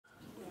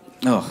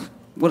Oh,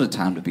 what a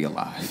time to be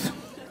alive.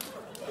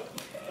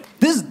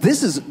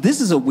 This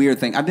is a weird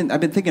thing. I've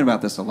been thinking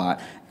about this a lot,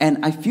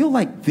 and I feel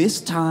like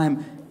this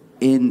time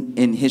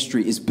in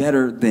history is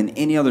better than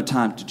any other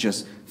time to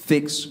just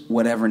fix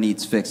whatever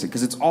needs fixing,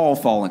 because it's all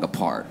falling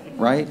apart,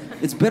 right?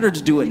 It's better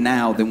to do it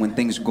now than when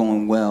things are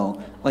going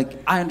well. Like,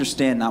 I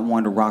understand not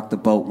wanting to rock the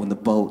boat when the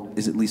boat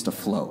is at least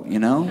afloat, you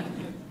know?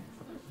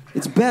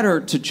 It's better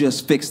to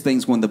just fix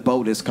things when the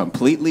boat is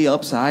completely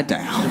upside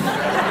down.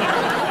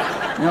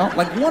 You know,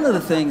 like one of the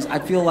things I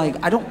feel like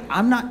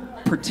I'm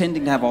not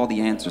pretending to have all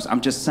the answers.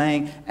 I'm just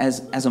saying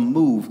as a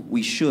move,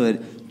 we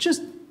should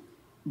just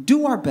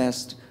do our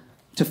best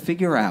to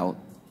figure out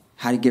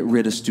how to get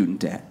rid of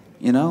student debt,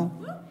 you know?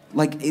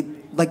 Like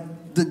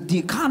the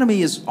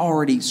economy is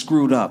already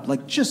screwed up.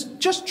 Like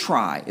just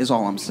try is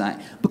all I'm saying.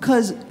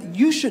 Because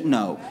you should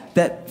know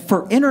that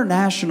for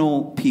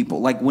international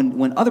people, like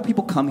when other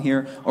people come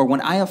here, or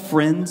when I have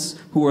friends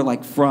who are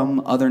like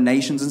from other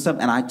nations and stuff,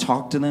 and I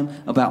talk to them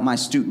about my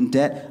student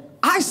debt,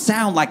 I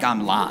sound like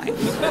I'm lying.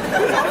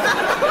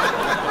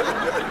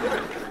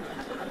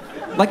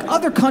 Like,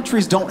 other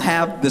countries don't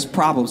have this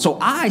problem, so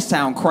I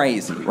sound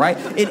crazy, right?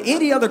 In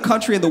any other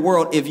country in the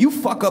world, if you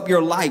fuck up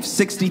your life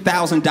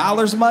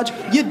 $60,000 much,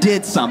 you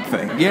did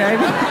something, you know what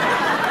I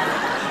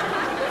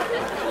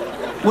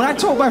mean? When I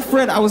told my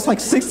friend I was like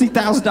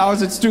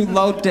 $60,000 in student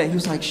loan debt, he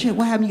was like, shit,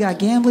 what happened? You got a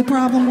gambling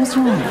problem? What's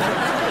wrong?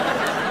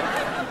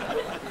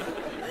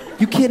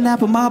 You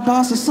kidnap a mob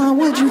boss's son?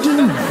 What'd you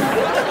do?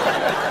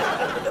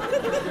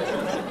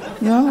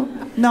 You know?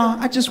 No,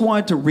 I just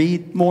wanted to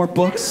read more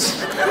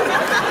books.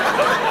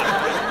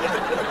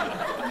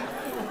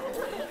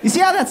 You see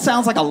how that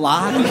sounds like a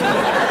lie?